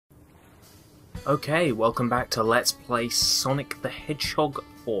Okay, welcome back to Let's Play Sonic the Hedgehog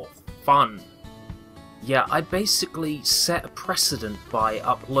for fun. Yeah, I basically set a precedent by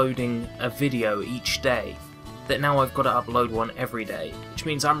uploading a video each day, that now I've got to upload one every day, which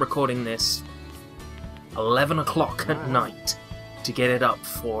means I'm recording this 11 o'clock at night to get it up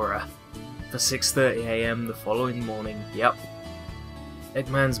for 6:30 AM the following morning. Yep.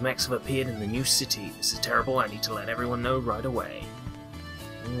 Eggman's mechs have appeared in the new city. This is terrible, I need to let everyone know right away.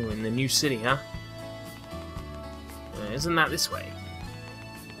 Ooh, in the new city, huh? Isn't that this way?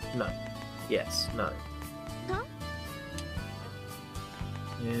 No. Yes, no. Huh?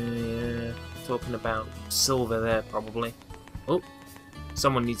 Yeah, talking about silver there, probably. Oh,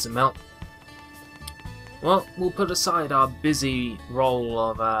 someone needs some help. Well, we'll put aside our busy role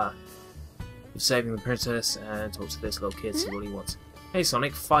of saving the princess and talk to this little kid, see what he wants. Hey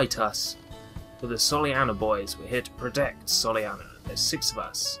Sonic, fight us. We're the Soleanna Boys. We're here to protect Soleanna. There's 6 of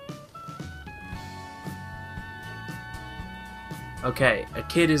us. Okay, a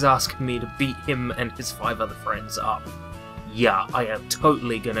kid is asking me to beat him and his 5 other friends up. Yeah, I am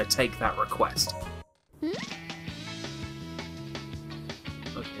totally gonna take that request.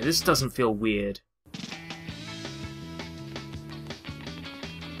 Okay, this doesn't feel weird.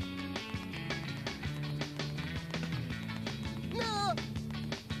 No.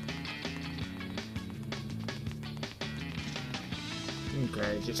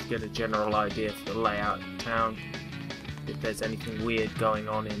 Okay, just to get a general idea for the layout of town. If there's anything weird going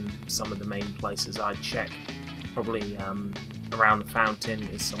on in some of the main places, I'd check. Probably around the fountain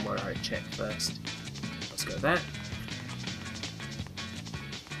is somewhere I'd check first. Let's go there.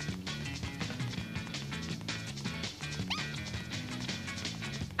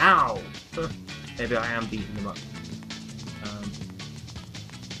 Ow! Maybe I am beating them up.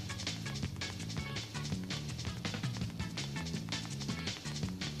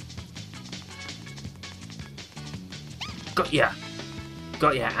 Got ya!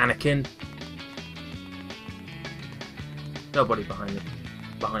 Got ya, Anakin! Nobody behind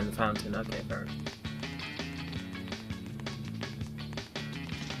the fountain. Okay, fair enough.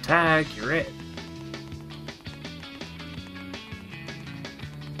 Tag, you're it.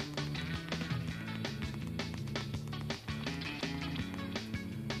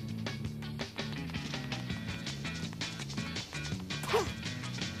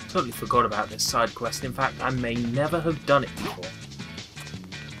 Totally forgot about this side quest. In fact, I may never have done it before.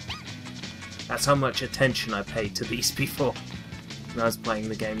 That's how much attention I paid to these before when I was playing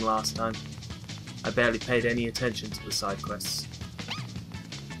the game last time. I barely paid any attention to the side quests.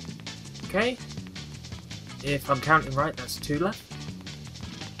 Okay. If I'm counting right, that's 2 left.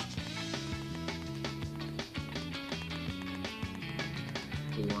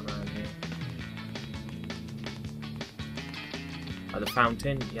 Do one around here. By the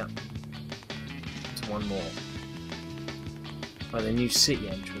fountain, yep. There's one more. By the new city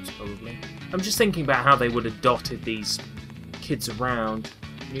entrance, probably. I'm just thinking about how they would have dotted these kids around.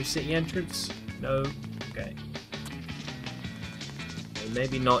 New city entrance? No? Okay. Okay,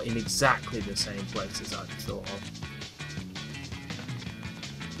 maybe not in exactly the same place as I thought of.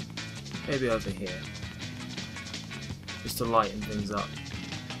 Maybe over here. Just to lighten things up.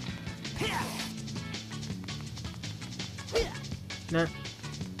 No.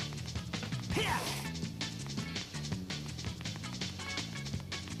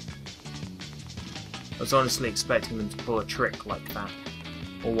 I was honestly expecting them to pull a trick like that.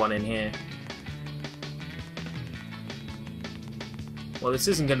 Or one in here. Well, this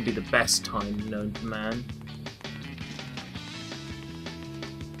isn't going to be the best time known to man.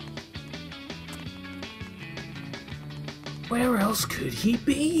 Where else could he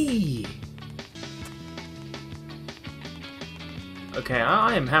be? Okay,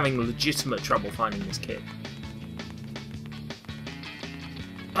 I am having legitimate trouble finding this kid.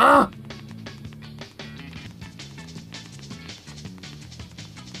 Ah!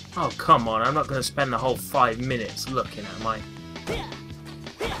 Oh, come on, I'm not going to spend the whole 5 minutes looking at my...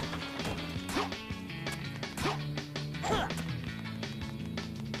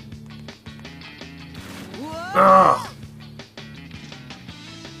 Ugh!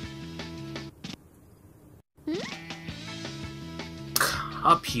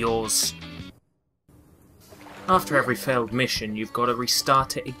 Up yours. After every failed mission, you've got to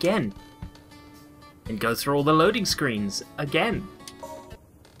restart it again. And go through all the loading screens again.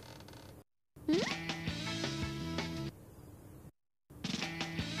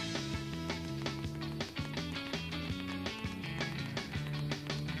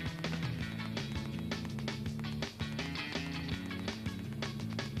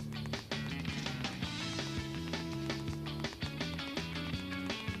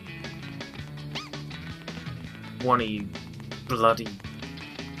 one of you bloody...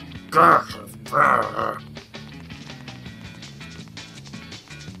 Gotcha!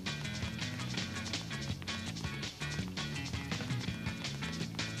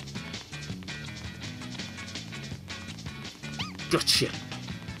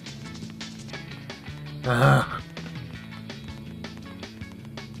 I'm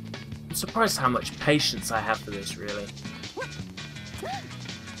surprised how much patience I have for this, really.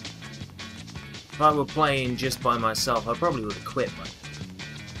 If I were playing just by myself, I probably would have quit by now.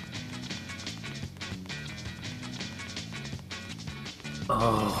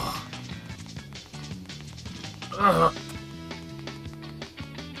 Oh. Ugh.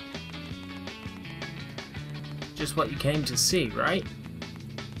 Just what you came to see, right?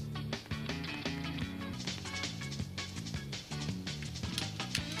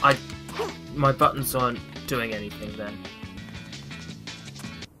 My buttons aren't doing anything then.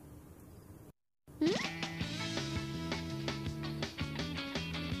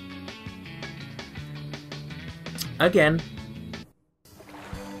 Again.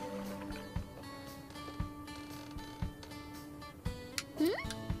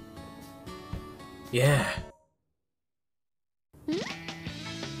 Yeah.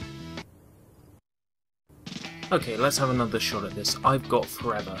 Okay, let's have another shot at this. I've got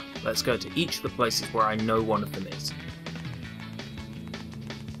forever. Let's go to each of the places where I know one of them is.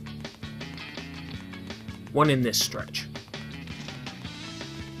 One in this stretch.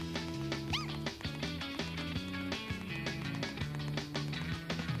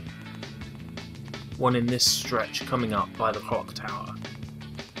 One in this stretch coming up by the clock tower.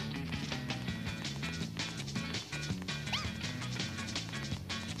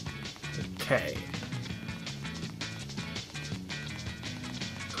 Okay.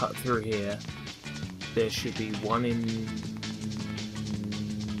 Cut through here. There should be one in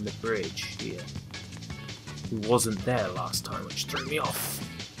the bridge here. Who wasn't there last time, which threw me off.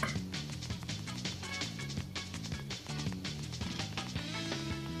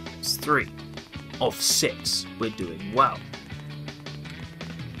 It's 3 of 6. We're doing well.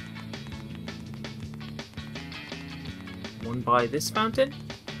 One by this fountain?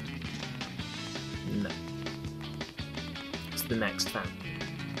 No. It's the next fountain.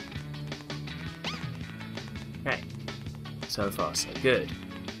 Okay. So far, so good.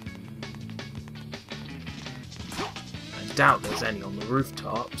 I doubt there's any on the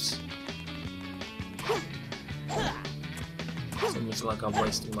rooftops. It's almost like I'm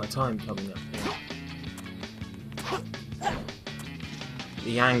wasting my time coming up here.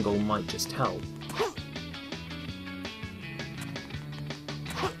 The angle might just help.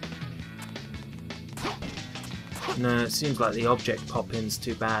 No, it seems like the object pop-in's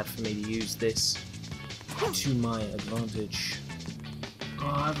too bad for me to use this to my advantage. Oh,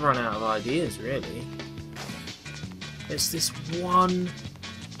 I've run out of ideas, really. There's this one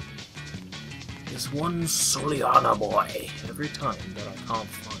Soleanna boy every time that I can't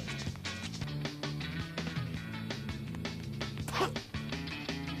find.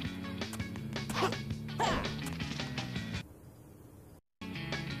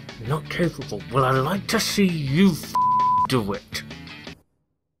 Not capable. Well, I'd like to see you do it.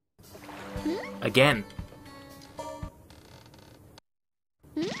 Again.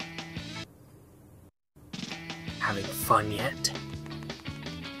 Having fun yet?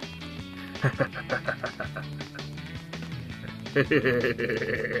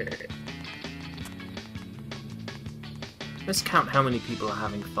 Let's count how many people are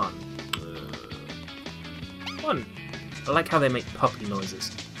having fun. 1. I like how they make puppy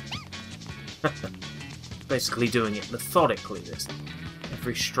noises. Basically doing it methodically, this.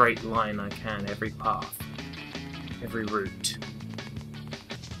 Every straight line I can, every path, every route.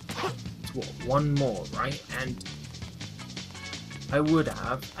 It's what, 1 more, right? And I would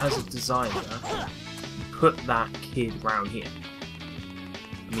have, as a designer, put that kid round here.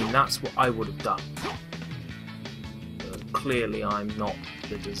 I mean, that's what I would have done. But clearly, I'm not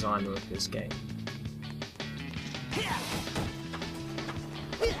the designer of this game.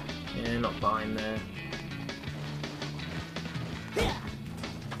 Yeah, not behind there. I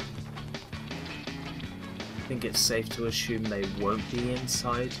think it's safe to assume they won't be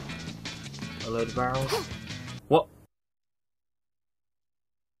inside a load of barrels. What?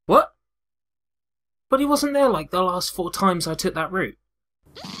 What? But he wasn't there like the last 4 times I took that route.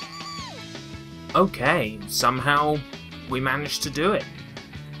 Okay, somehow we managed to do it.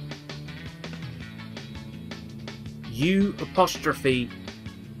 U apostrophe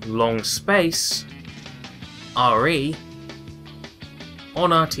long space RE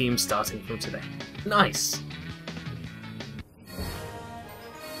on our team starting from today. Nice!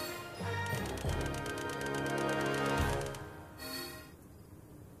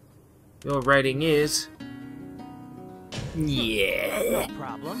 Your rating is... yeah. No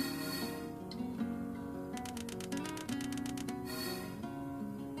problem.